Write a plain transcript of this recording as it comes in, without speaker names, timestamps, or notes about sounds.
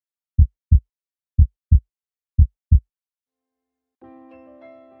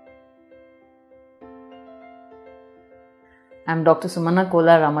I'm Dr. Sumana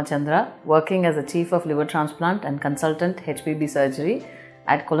Kolar Ramachandran, working as a Chief of Liver Transplant and Consultant HPB Surgery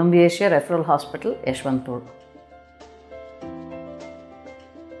at Columbia Referral Hospital, Yeshwanthpur.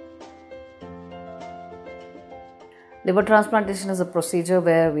 Liver transplantation is a procedure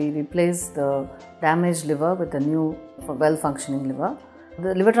where we replace the damaged liver with a new, well-functioning liver.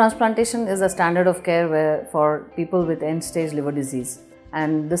 The liver transplantation is a standard of care for people with end-stage liver disease,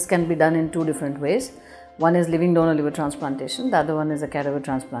 and this can be done in two different ways. One is living donor liver transplantation, the other one is a cadaver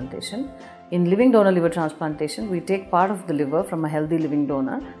transplantation. In living donor liver transplantation, we take part of the liver from a healthy living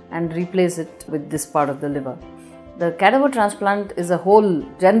donor and replace it with this part of the liver. The cadaver transplant is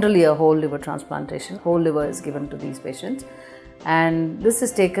generally a whole liver transplantation. Whole liver is given to these patients, and this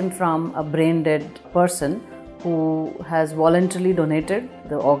is taken from a brain dead person who has voluntarily donated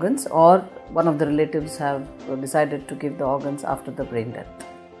the organs, or one of the relatives have decided to give the organs after the brain death.